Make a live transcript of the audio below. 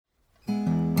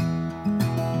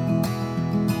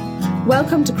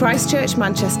Welcome to Christchurch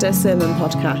Manchester Sermon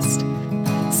Podcast.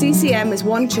 CCM is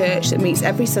one church that meets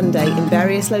every Sunday in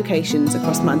various locations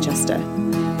across Manchester.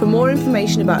 For more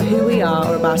information about who we are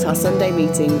or about our Sunday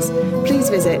meetings, please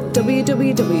visit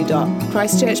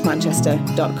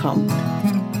www.christchurchmanchester.com.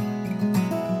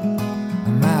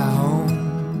 My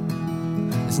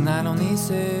home is not on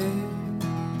this earth,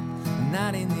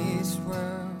 not in this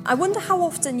world. I wonder how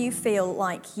often you feel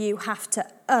like you have to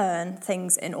earn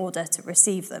things in order to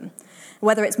receive them.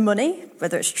 Whether it's money,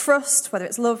 whether it's trust, whether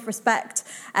it's love, respect.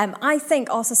 I think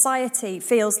our society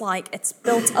feels like it's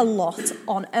built a lot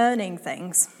on earning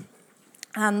things.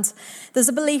 And there's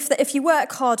a belief that if you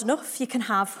work hard enough, you can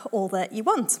have all that you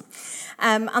want.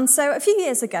 And so a few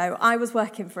years ago, I was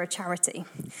working for a charity.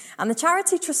 And the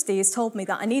charity trustees told me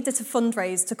that I needed to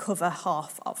fundraise to cover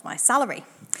half of my salary.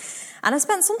 And I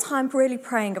spent some time really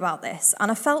praying about this.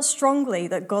 And I felt strongly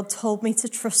that God told me to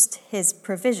trust his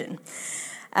provision.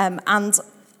 And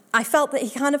I felt that he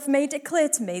kind of made it clear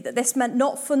to me that this meant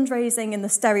not fundraising in the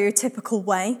stereotypical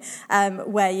way,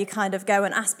 where you kind of go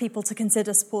and ask people to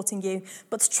consider supporting you,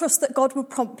 but to trust that God would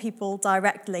prompt people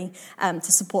directly to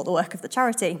support the work of the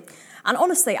charity. And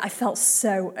honestly, I felt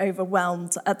so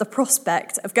overwhelmed at the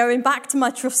prospect of going back to my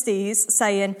trustees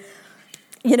saying,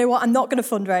 you know what, I'm not going to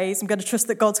fundraise, I'm going to trust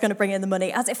that God's going to bring in the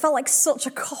money, as it felt like such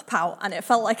a cop-out, and it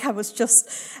felt like I was just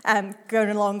going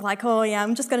along like, oh yeah,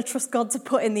 I'm just going to trust God to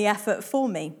put in the effort for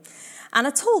me. And I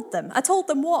told them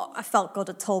what I felt God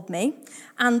had told me,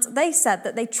 and they said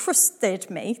that they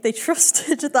trusted me, they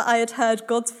trusted that I had heard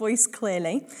God's voice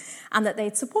clearly, and that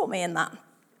they'd support me in that.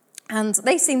 And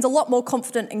they seemed a lot more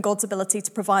confident in God's ability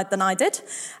to provide than I did.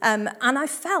 And I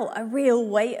felt a real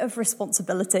weight of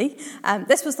responsibility.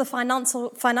 This was the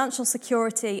financial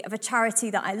security of a charity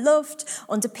that I loved,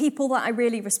 under people that I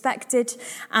really respected.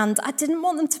 And I didn't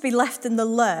want them to be left in the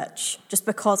lurch just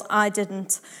because I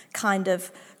didn't kind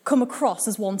of come across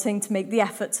as wanting to make the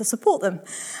effort to support them.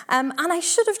 And I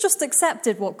should have just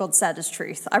accepted what God said as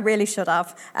truth. I really should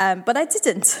have. But I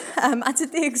didn't. I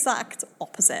did the exact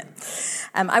opposite.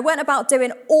 I went about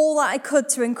doing all that I could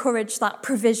to encourage that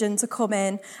provision to come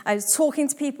in. I was talking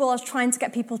to people. I was trying to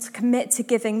get people to commit to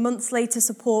giving monthly to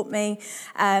support me.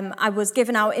 I was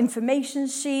giving out information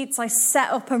sheets. I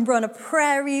set up and run a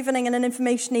prayer evening and an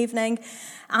information evening.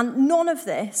 And none of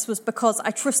this was because I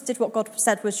trusted what God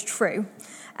said was true.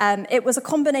 It was a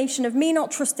combination of me not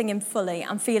trusting him fully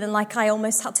and feeling like I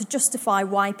almost had to justify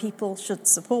why people should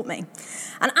support me.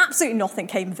 And absolutely nothing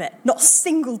came of it. Not a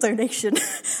single donation.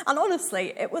 And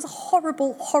honestly, it was a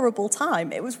horrible, horrible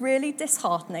time. It was really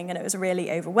disheartening and it was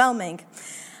really overwhelming.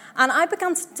 And I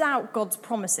began to doubt God's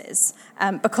promises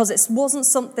because it wasn't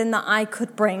something that I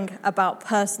could bring about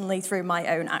personally through my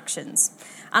own actions.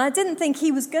 And I didn't think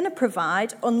he was going to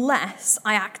provide unless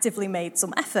I actively made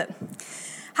some effort.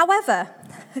 However,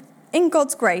 in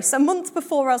God's grace, a month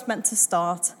before I was meant to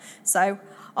start, so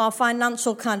our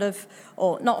financial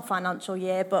or not a financial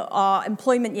year, but our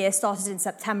employment year started in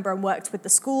September and worked with the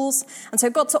schools. And so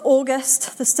it got to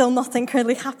August, there's still nothing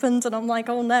really happened, and I'm like,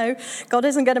 oh no, God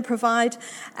isn't going to provide.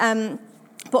 But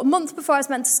a month before I was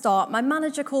meant to start, my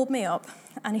manager called me up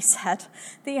and he said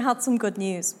that he had some good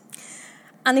news.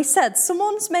 And he said,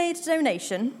 someone's made a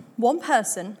donation, one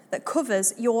person, that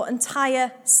covers your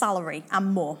entire salary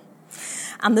and more.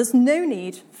 And there's no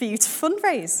need for you to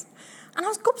fundraise. And I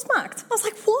was gobsmacked. I was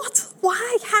like, what?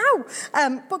 Why? How?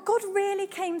 But God really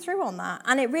came through on that.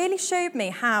 And it really showed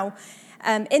me how,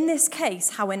 in this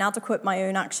case, how inadequate my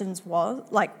own actions were.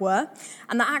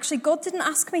 And that actually God didn't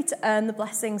ask me to earn the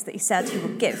blessings that he said he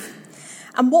would give.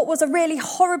 And what was a really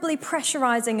horribly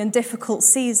pressurizing and difficult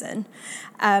season,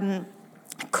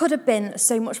 could have been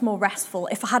so much more restful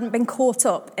if I hadn't been caught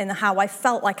up in how I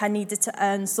felt like I needed to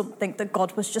earn something that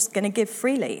God was just going to give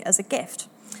freely as a gift.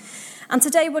 And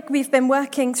today we've been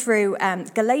working through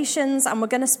Galatians, and we're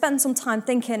going to spend some time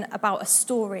thinking about a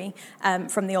story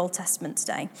from the Old Testament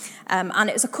today. And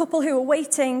it was a couple who were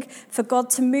waiting for God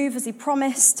to move as he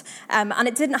promised, and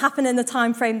it didn't happen in the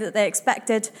time frame that they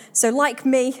expected. So like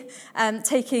me,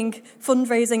 taking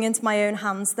fundraising into my own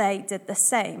hands, they did the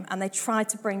same, and they tried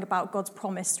to bring about God's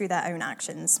promise through their own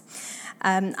actions.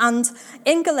 And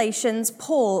in Galatians,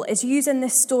 Paul is using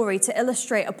this story to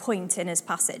illustrate a point in his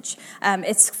passage.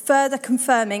 It's further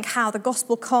confirming how the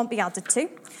gospel can't be added to,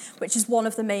 which is one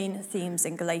of the main themes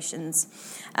in Galatians.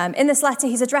 In this letter,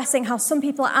 he's addressing how some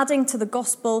people are adding to the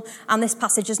gospel, and this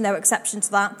passage is no exception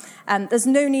to that. There's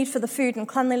no need for the food and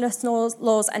cleanliness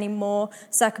laws anymore,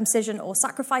 circumcision or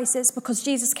sacrifices, because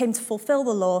Jesus came to fulfill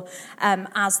the law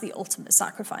as the ultimate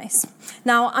sacrifice.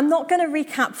 Now, I'm not going to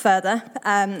recap further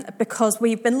because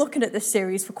we've been looking at this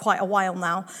series for quite a while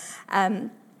now.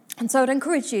 And so I'd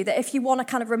encourage you that if you want to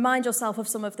kind of remind yourself of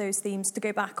some of those themes, to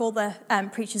go back. All the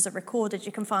preachers are recorded.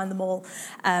 You can find them all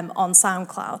on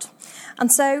SoundCloud.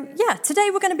 And so, today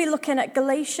we're going to be looking at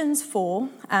Galatians 4,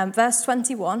 verse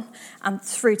 21, and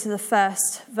through to the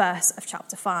first verse of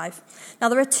chapter 5. Now,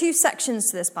 there are two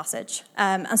sections to this passage.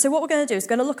 And so what we're going to do is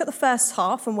going to look at the first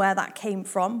half and where that came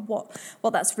from, what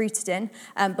that's rooted in,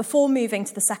 before moving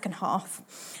to the second half,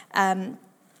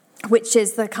 which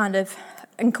is the kind of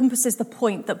encompasses the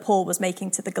point that Paul was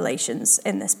making to the Galatians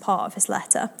in this part of his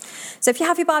letter. So if you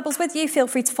have your Bibles with you, feel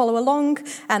free to follow along.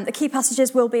 The key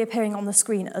passages will be appearing on the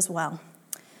screen as well.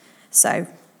 So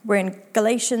we're in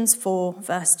Galatians 4,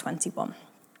 verse 21.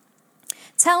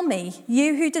 Tell me,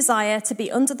 you who desire to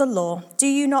be under the law, do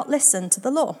you not listen to the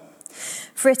law?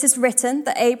 For it is written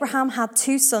that Abraham had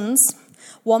two sons,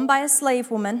 one by a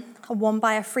slave woman and one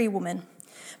by a free woman.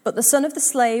 But the son of the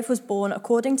slave was born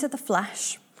according to the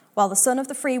flesh, while the son of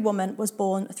the free woman was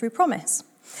born through promise.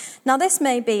 Now this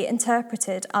may be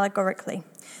interpreted allegorically.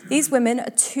 These women are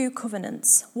two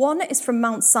covenants. One is from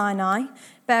Mount Sinai,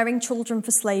 bearing children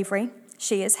for slavery.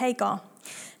 She is Hagar.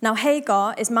 Now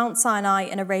Hagar is Mount Sinai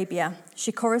in Arabia.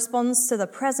 She corresponds to the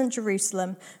present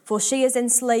Jerusalem, for she is in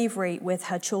slavery with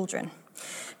her children.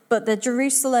 But the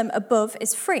Jerusalem above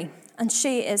is free, and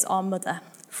she is our mother.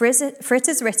 For it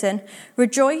is written,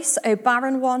 rejoice, O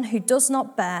barren one who does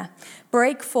not bear.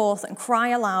 Break forth and cry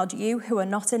aloud, you who are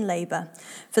not in labour.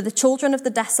 For the children of the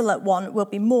desolate one will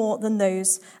be more than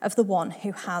those of the one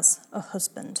who has a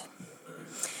husband.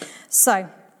 So,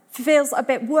 feels a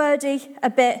bit wordy, a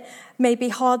bit maybe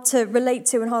hard to relate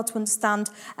to and hard to understand.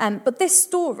 But this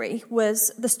story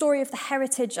was the story of the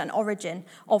heritage and origin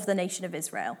of the nation of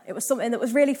Israel. It was something that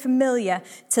was really familiar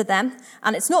to them,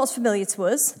 and it's not as familiar to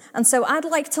us. And so I'd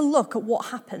like to look at what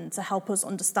happened to help us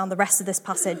understand the rest of this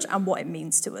passage and what it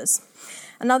means to us.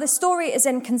 And now this story is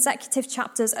in consecutive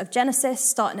chapters of Genesis,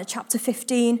 starting at chapter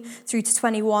 15 through to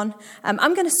 21.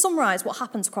 I'm going to summarise what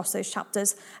happens across those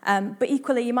chapters, but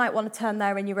equally you might want to turn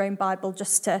there in your own Bible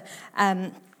just to,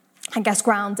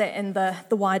 ground it in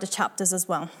the wider chapters as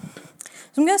well.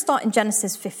 So I'm going to start in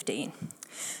Genesis 15.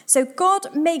 So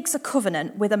God makes a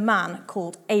covenant with a man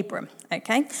called Abram,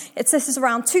 okay? This is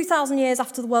around 2,000 years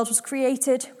after the world was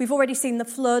created. We've already seen the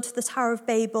flood, the Tower of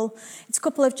Babel. It's a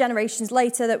couple of generations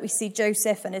later that we see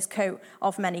Joseph and his coat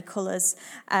of many colours.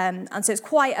 And so it's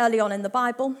quite early on in the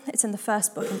Bible. It's in the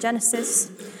first book in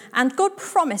Genesis. And God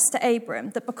promised to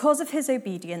Abram that because of his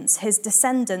obedience, his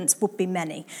descendants would be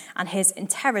many, and his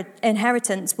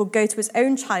inheritance would go to his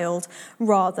own child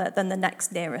rather than the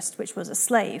next nearest, which was a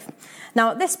slave.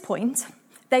 Now, at this point,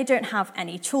 they don't have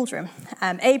any children.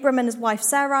 Abram and his wife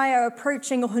Sarai are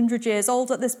approaching 100 years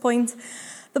old at this point.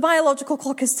 The biological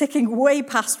clock is ticking way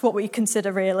past what we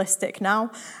consider realistic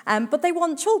now, but they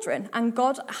want children, and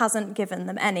God hasn't given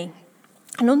them any.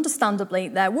 And understandably,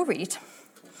 they're worried.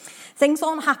 Things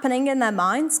aren't happening in their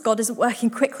minds. God isn't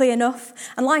working quickly enough.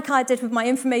 And like I did with my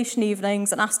information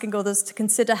evenings and asking others to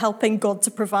consider helping God to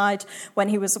provide when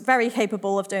he was very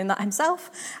capable of doing that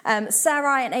himself,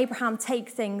 Sarai and Abraham take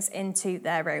things into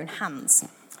their own hands.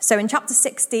 So in chapter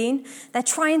 16, they're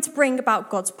trying to bring about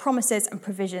God's promises and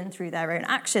provision through their own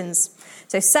actions.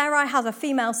 So Sarai has a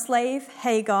female slave,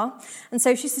 Hagar, and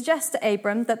so she suggests to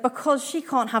Abram that because she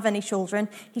can't have any children,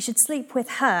 he should sleep with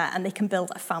her and they can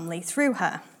build a family through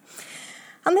her.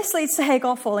 And this leads to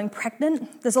Hagar falling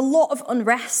pregnant. There's a lot of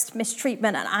unrest,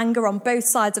 mistreatment, and anger on both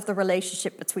sides of the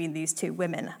relationship between these two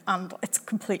women, and it's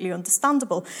completely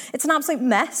understandable. It's an absolute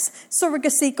mess,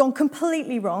 surrogacy gone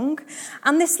completely wrong,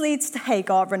 and this leads to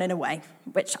Hagar running away,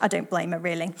 which I don't blame her,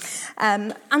 really.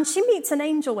 And she meets an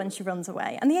angel when she runs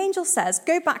away, and the angel says,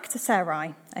 go back to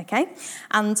Sarai, okay?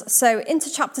 And so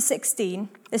into chapter 16,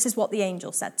 this is what the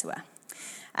angel said to her.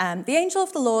 The angel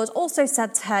of the Lord also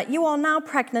said to her, you are now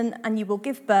pregnant and you will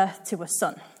give birth to a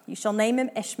son. You shall name him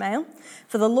Ishmael,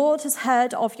 for the Lord has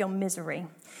heard of your misery.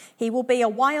 He will be a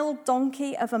wild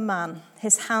donkey of a man.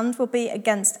 His hand will be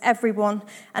against everyone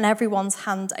and everyone's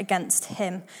hand against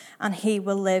him, and he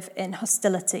will live in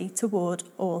hostility toward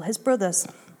all his brothers.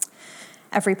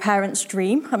 Every parent's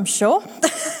dream, I'm sure.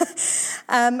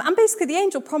 And basically the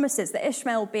angel promises that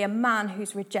Ishmael will be a man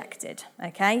who's rejected,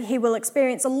 okay? He will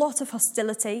experience a lot of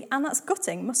hostility, and that's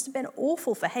gutting. Must have been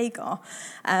awful for Hagar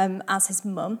as his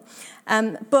mum.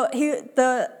 But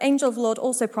the angel of the Lord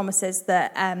also promises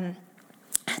that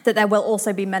there will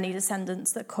also be many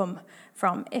descendants that come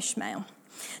from Ishmael.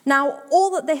 Now,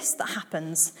 all of this that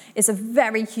happens is a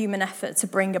very human effort to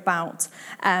bring about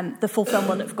the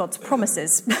fulfillment of God's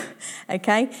promises,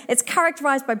 okay? It's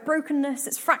characterized by brokenness,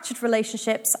 it's fractured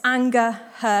relationships, anger,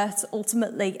 hurt,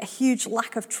 ultimately a huge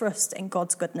lack of trust in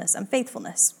God's goodness and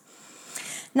faithfulness.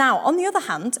 Now, on the other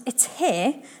hand, it's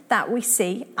here that we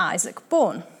see Isaac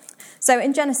born. So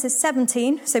in Genesis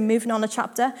 17, so moving on a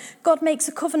chapter, God makes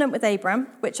a covenant with Abram,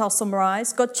 which I'll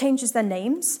summarise. God changes their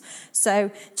names. So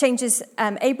changes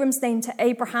Abram's name to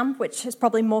Abraham, which is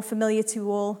probably more familiar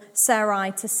to all,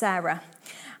 Sarai to Sarah.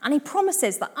 And he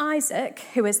promises that Isaac,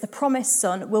 who is the promised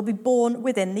son, will be born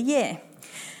within the year.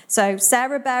 So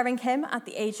Sarah bearing him at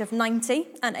the age of 90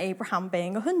 and Abraham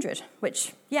being 100,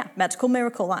 which, medical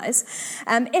miracle that is.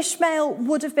 Ishmael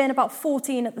would have been about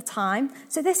 14 at the time.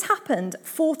 So this happened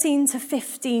 14 to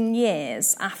 15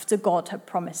 years after God had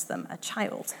promised them a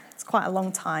child. It's quite a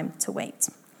long time to wait.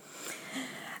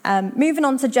 Moving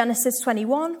on to Genesis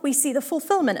 21, we see the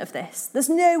fulfillment of this. There's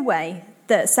no way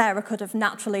that Sarah could have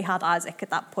naturally had Isaac at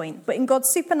that point, but in God's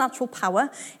supernatural power,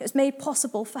 it was made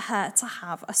possible for her to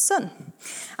have a son.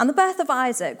 And the birth of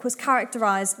Isaac was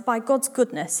characterized by God's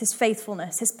goodness, his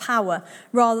faithfulness, his power,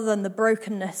 rather than the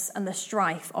brokenness and the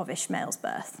strife of Ishmael's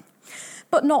birth.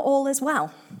 But not all is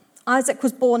well. Isaac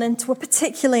was born into a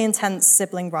particularly intense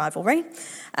sibling rivalry,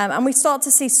 and we start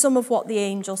to see some of what the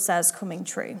angel says coming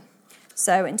true.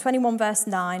 So in 21 verse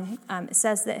 9, it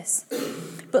says this: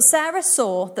 "But Sarah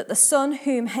saw that the son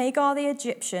whom Hagar the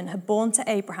Egyptian had borne to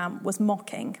Abraham was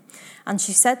mocking. And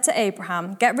she said to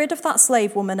Abraham, 'Get rid of that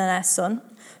slave woman and her son,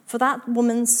 for that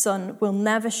woman's son will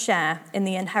never share in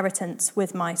the inheritance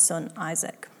with my son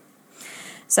Isaac.'"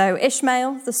 So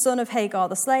Ishmael, the son of Hagar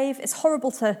the slave, is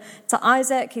horrible to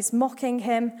Isaac. He's mocking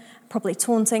him, probably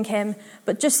taunting him,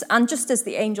 just as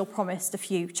the angel promised a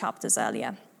few chapters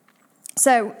earlier.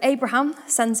 So Abraham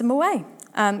sends him away.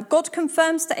 God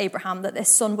confirms to Abraham that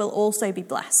this son will also be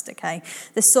blessed, okay?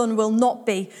 This son will not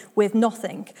be with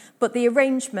nothing. But the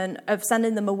arrangement of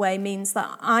sending them away means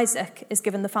that Isaac is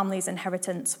given the family's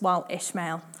inheritance while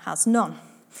Ishmael has none.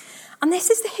 And this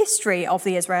is the history of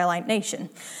the Israelite nation.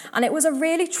 And it was a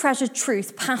really treasured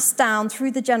truth passed down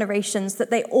through the generations that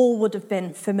they all would have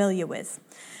been familiar with.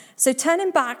 So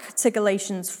turning back to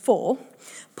Galatians 4,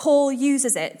 Paul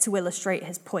uses it to illustrate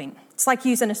his point. It's like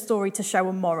using a story to show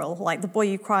a moral, like the boy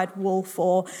who cried wolf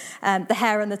or the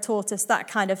hare and the tortoise, that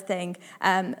kind of thing.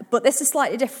 But this is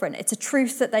slightly different. It's a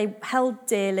truth that they held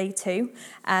dearly to,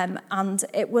 and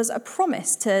it was a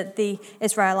promise to the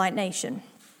Israelite nation.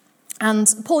 And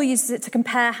Paul uses it to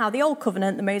compare how the Old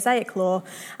Covenant, the Mosaic Law,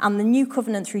 and the New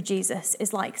Covenant through Jesus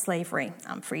is like slavery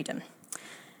and freedom.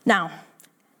 Now,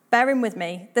 bearing with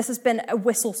me, this has been a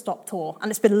whistle-stop tour, and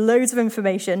it's been loads of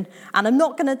information, and I'm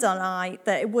not going to deny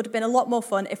that it would have been a lot more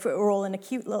fun if it were all in a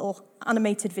cute little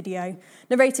animated video,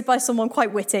 narrated by someone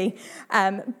quite witty,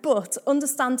 but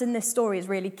understanding this story is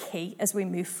really key as we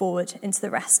move forward into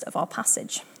the rest of our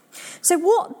passage. So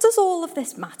what does all of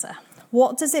this matter?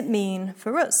 What does it mean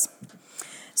for us?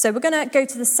 So we're going to go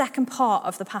to the second part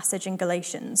of the passage in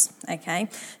Galatians, okay?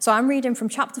 So I'm reading from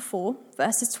chapter 4,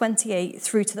 verses 28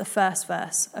 through to the first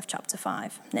verse of chapter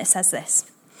 5. And it says this: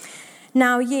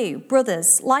 "Now you,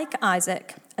 brothers, like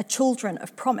Isaac, are children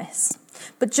of promise.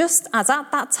 But just as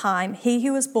at that time he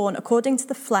who was born according to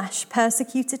the flesh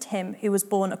persecuted him who was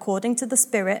born according to the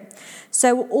Spirit,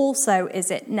 so also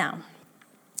is it now.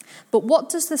 But what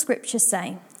does the scripture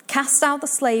say? Cast out the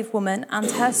slave woman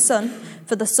and her son,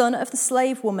 for the son of the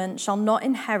slave woman shall not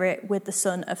inherit with the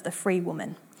son of the free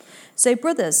woman. So,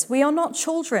 brothers, we are not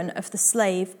children of the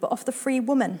slave, but of the free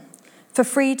woman. For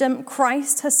freedom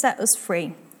Christ has set us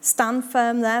free. Stand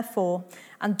firm, therefore,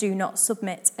 and do not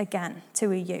submit again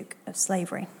to a yoke of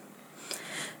slavery."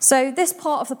 So this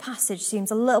part of the passage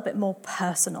seems a little bit more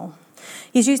personal.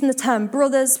 He's using the term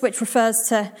brothers, which refers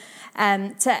to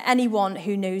anyone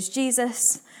who knows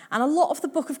Jesus. And a lot of the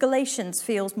book of Galatians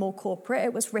feels more corporate.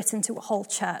 It was written to a whole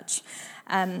church.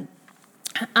 And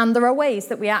there are ways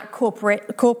that we act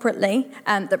corporately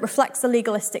that reflects the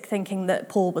legalistic thinking that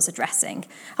Paul was addressing.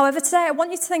 However, today I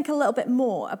want you to think a little bit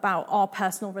more about our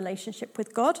personal relationship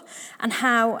with God and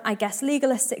how, I guess,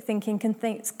 legalistic thinking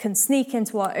can sneak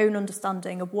into our own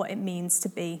understanding of what it means to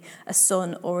be a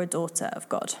son or a daughter of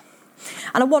God.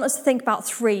 And I want us to think about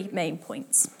three main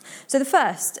points. So the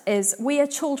first is we are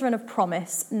children of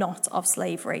promise, not of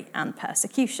slavery and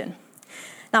persecution.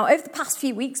 Now, over the past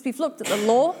few weeks, we've looked at the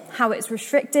law, how it's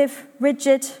restrictive,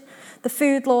 rigid, the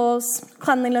food laws,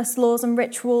 cleanliness laws and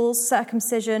rituals,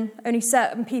 circumcision. Only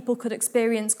certain people could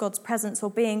experience God's presence or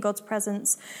be in God's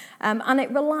presence. And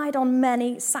it relied on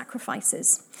many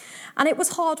sacrifices. And it was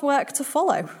hard work to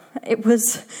follow. It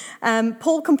was,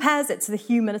 Paul compares it to the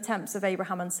human attempts of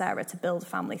Abraham and Sarah to build a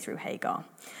family through Hagar.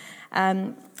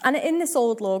 And in this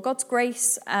old law, God's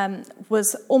grace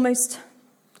was almost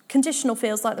conditional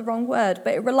feels like the wrong word,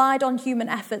 but it relied on human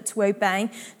effort to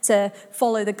obey, to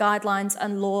follow the guidelines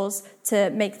and laws, to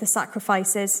make the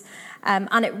sacrifices,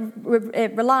 and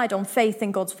it relied on faith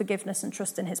in God's forgiveness and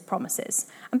trust in his promises.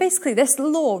 And basically, this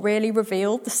law really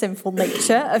revealed the sinful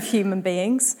nature of human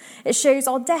beings. It shows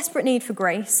our desperate need for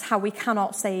grace, how we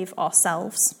cannot save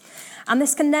ourselves. And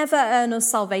this can never earn us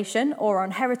salvation or our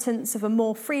inheritance of a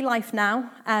more free life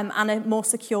now and a more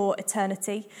secure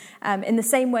eternity, in the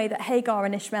same way that Hagar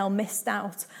and Ishmael missed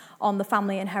out on the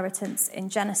family inheritance in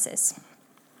Genesis.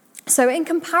 So in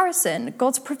comparison,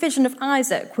 God's provision of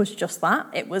Isaac was just that.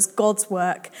 It was God's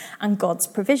work and God's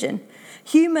provision.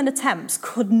 Human attempts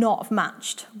could not have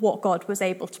matched what God was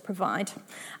able to provide.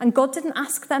 And God didn't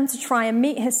ask them to try and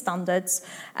meet his standards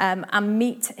and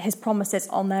meet his promises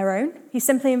on their own. He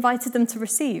simply invited them to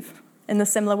receive, in the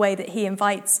similar way that he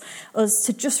invites us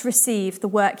to just receive the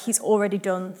work he's already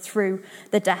done through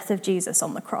the death of Jesus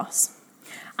on the cross.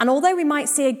 And although we might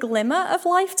see a glimmer of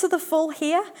life to the full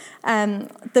here,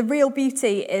 the real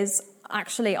beauty is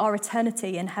actually our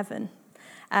eternity in heaven.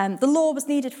 The law was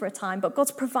needed for a time, but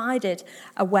God's provided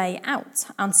a way out.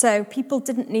 And so people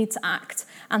didn't need to act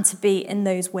and to be in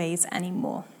those ways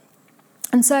anymore.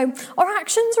 And so our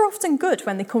actions are often good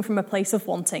when they come from a place of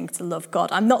wanting to love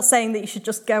God. I'm not saying that you should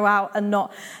just go out and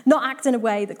not act in a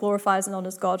way that glorifies and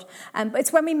honours God. But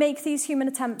it's when we make these human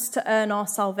attempts to earn our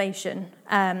salvation,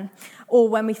 or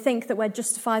when we think that we're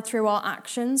justified through our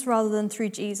actions rather than through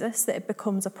Jesus, that it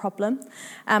becomes a problem.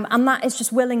 And that is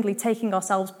just willingly taking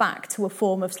ourselves back to a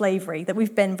form of slavery that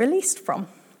we've been released from.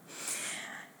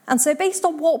 And so based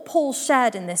on what Paul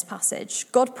shared in this passage,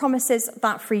 God promises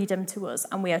that freedom to us,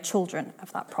 and we are children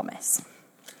of that promise.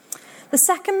 The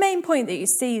second main point that you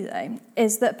see, though,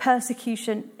 is that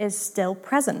persecution is still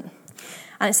present.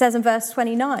 And it says in verse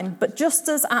 29, but just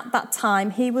as at that time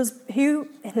he who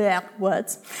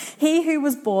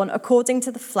was born according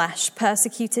to the flesh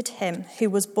persecuted him who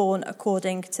was born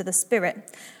according to the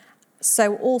Spirit,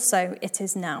 so also it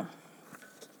is now.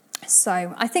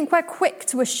 So I think we're quick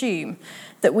to assume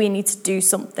that we need to do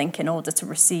something in order to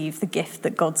receive the gift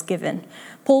that God's given.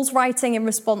 Paul's writing in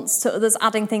response to others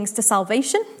adding things to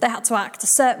salvation. They had to act a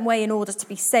certain way in order to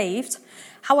be saved.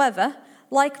 However,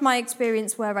 like my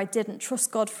experience where I didn't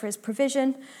trust God for his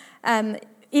provision,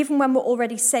 even when we're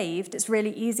already saved, it's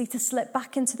really easy to slip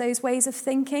back into those ways of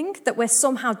thinking, that we're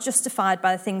somehow justified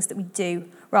by the things that we do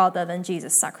rather than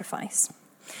Jesus' sacrifice.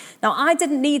 Now, I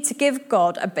didn't need to give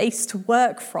God a base to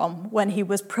work from when he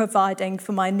was providing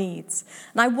for my needs.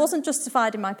 And I wasn't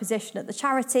justified in my position at the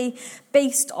charity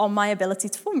based on my ability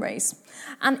to fundraise.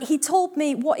 And he told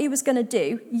me what he was going to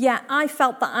do, yet I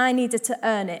felt that I needed to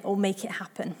earn it or make it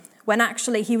happen, when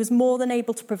actually he was more than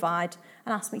able to provide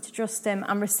and asked me to trust him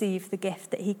and receive the gift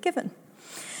that he'd given.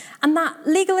 And that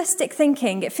legalistic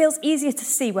thinking, it feels easier to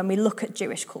see when we look at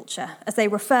Jewish culture as they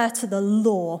refer to the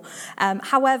law.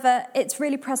 However, it's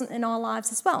really present in our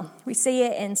lives as well. We see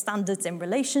it in standards in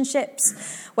relationships,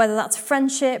 whether that's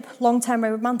friendship, long-term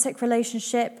romantic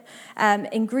relationship,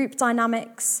 in group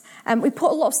dynamics. We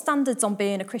put a lot of standards on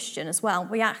being a Christian as well.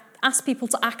 We ask people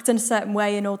to act in a certain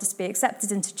way in order to be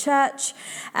accepted into church.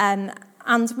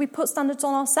 And we put standards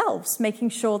on ourselves, making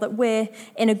sure that we're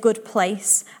in a good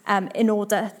place in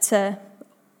order to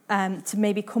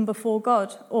maybe come before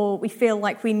God, or we feel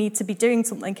like we need to be doing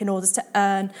something in order to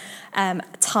earn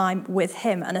time with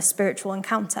him and a spiritual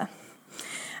encounter.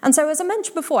 And so, as I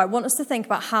mentioned before, I want us to think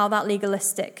about how that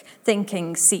legalistic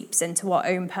thinking seeps into our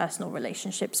own personal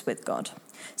relationships with God.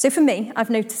 So for me,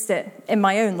 I've noticed it in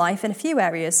my own life in a few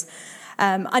areas.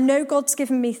 I know God's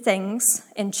given me things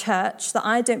in church that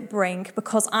I don't bring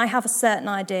because I have a certain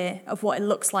idea of what it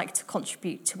looks like to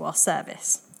contribute to our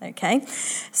service, okay?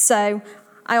 So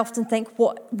I often think,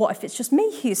 what if it's just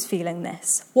me who's feeling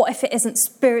this? What if it isn't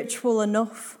spiritual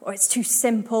enough, or it's too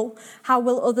simple? How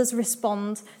will others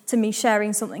respond to me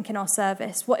sharing something in our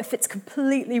service? What if it's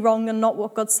completely wrong and not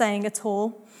what God's saying at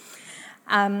all?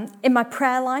 In my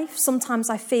prayer life, sometimes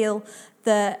I feel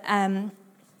that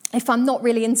if I'm not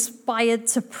really inspired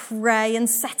to pray and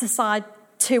set aside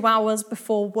 2 hours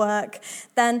before work,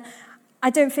 then I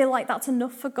don't feel like that's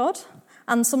enough for God.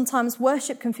 And sometimes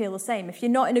worship can feel the same. If you're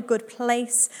not in a good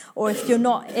place, or if you're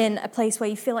not in a place where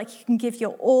you feel like you can give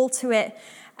your all to it,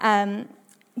 I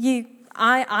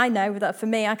know that for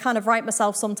me, I kind of write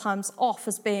myself sometimes off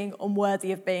as being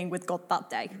unworthy of being with God that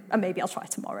day. And maybe I'll try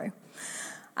tomorrow.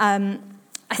 I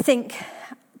think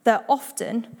that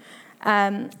often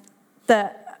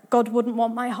that God wouldn't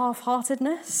want my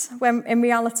half-heartedness, when in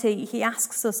reality he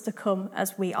asks us to come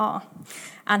as we are.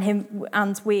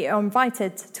 And we are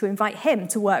invited to invite him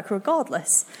to work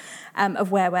regardless of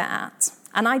where we're at.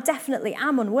 And I definitely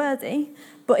am unworthy,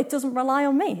 but it doesn't rely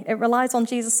on me. It relies on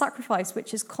Jesus' sacrifice,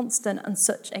 which is constant and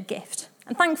such a gift.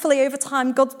 And thankfully, over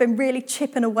time, God's been really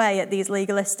chipping away at these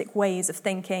legalistic ways of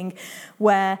thinking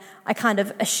where I kind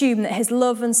of assume that his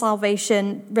love and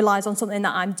salvation relies on something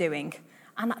that I'm doing.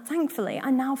 And thankfully, I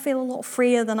now feel a lot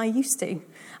freer than I used to.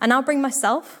 I now bring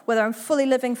myself, whether I'm fully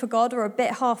living for God or a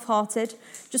bit half-hearted,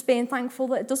 just being thankful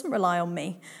that it doesn't rely on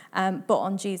me, but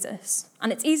on Jesus.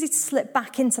 And it's easy to slip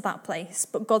back into that place,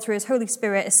 but God, through his Holy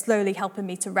Spirit, is slowly helping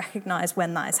me to recognise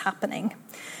when that is happening.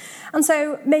 And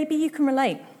so maybe you can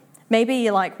relate. Maybe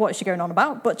you're like, what is she going on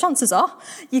about? But chances are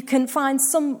you can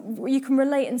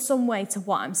relate in some way to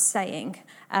what I'm saying,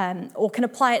 or can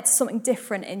apply it to something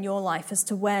different in your life as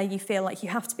to where you feel like you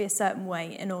have to be a certain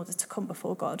way in order to come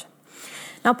before God.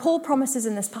 Now, Paul promises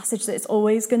in this passage that it's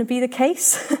always going to be the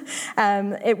case.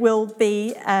 It will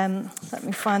be, let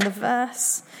me find the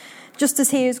verse. Just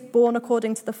as he who was born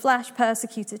according to the flesh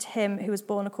persecuted him who was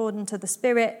born according to the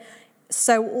Spirit,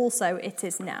 so also it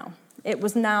is now. It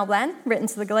was now then, written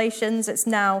to the Galatians, it's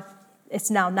now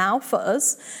for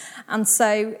us. And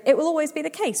so it will always be the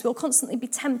case. We'll constantly be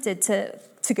tempted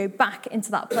to go back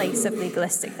into that place of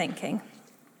legalistic thinking.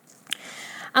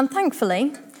 And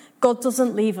thankfully, God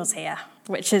doesn't leave us here,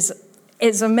 which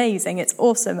is amazing, it's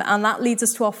awesome. And that leads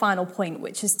us to our final point,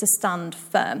 which is to stand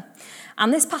firm.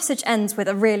 And this passage ends with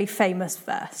a really famous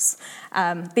verse.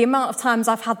 The amount of times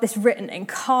I've had this written in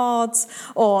cards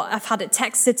or I've had it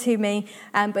texted to me,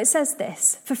 but it says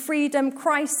this: "For freedom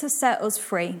Christ has set us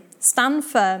free. Stand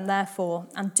firm, therefore,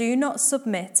 and do not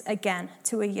submit again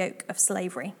to a yoke of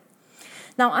slavery."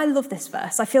 Now, I love this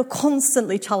verse. I feel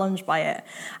constantly challenged by it.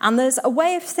 And there's a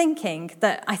way of thinking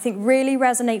that I think really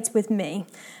resonates with me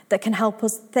that can help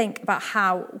us think about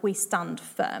how we stand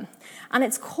firm. And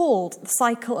it's called the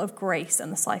cycle of grace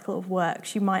and the cycle of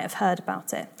works. You might have heard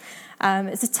about it.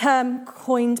 It's a term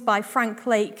coined by Frank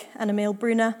Lake and Emil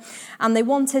Brunner, and they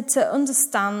wanted to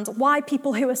understand why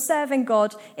people who are serving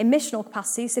God in missional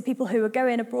capacity, so people who are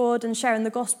going abroad and sharing the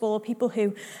gospel, or people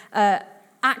who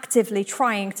actively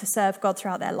trying to serve God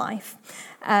throughout their life.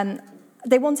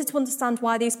 They wanted to understand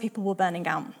why these people were burning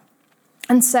out.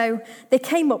 And so they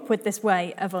came up with this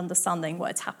way of understanding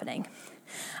what's happening.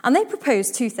 And they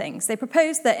proposed two things. They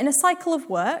proposed that in a cycle of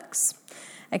works,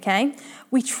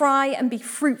 we try and be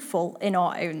fruitful in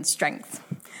our own strength.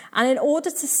 And in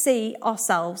order to see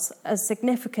ourselves as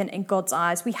significant in God's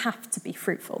eyes, we have to be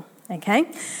fruitful,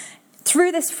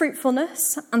 Through this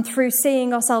fruitfulness and through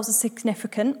seeing ourselves as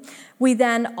significant, we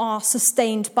then are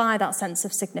sustained by that sense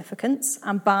of significance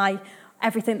and by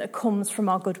everything that comes from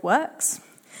our good works.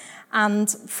 And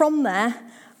from there,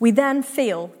 we then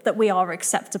feel that we are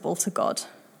acceptable to God,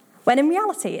 when in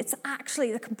reality, it's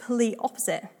actually the complete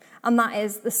opposite, and that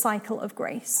is the cycle of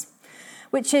grace,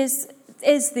 which is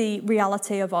the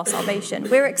reality of our salvation.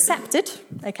 We're accepted,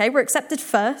 we're accepted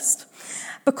first.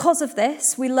 Because of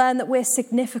this, we learn that we're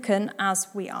significant as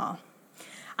we are.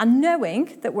 And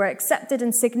knowing that we're accepted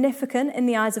and significant in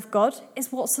the eyes of God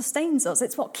is what sustains us.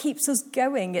 It's what keeps us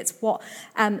going. It's what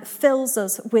fills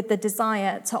us with the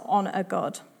desire to honour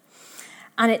God.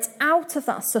 And it's out of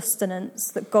that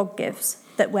sustenance that God gives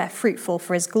that we're fruitful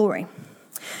for his glory.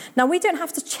 Now, we don't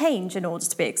have to change in order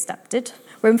to be accepted.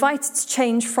 We're invited to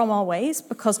change from our ways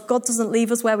because God doesn't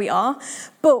leave us where we are,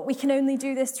 but we can only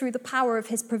do this through the power of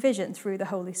his provision, through the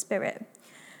Holy Spirit.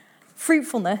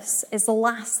 Fruitfulness is the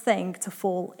last thing to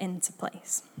fall into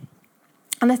place.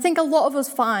 And I think a lot of us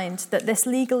find that this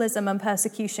legalism and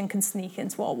persecution can sneak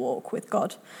into our walk with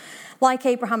God. Like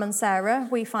Abraham and Sarah,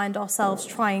 we find ourselves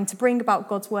trying to bring about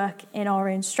God's work in our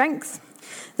own strength.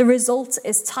 The result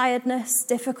is tiredness,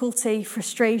 difficulty,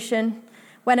 frustration,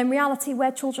 when in reality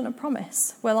we're children of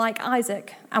promise. We're like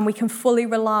Isaac, and we can fully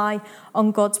rely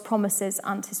on God's promises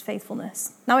and his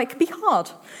faithfulness. Now, it can be hard,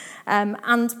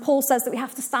 and Paul says that we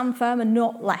have to stand firm and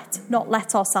not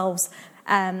let ourselves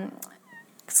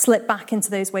slip back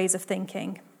into those ways of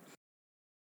thinking.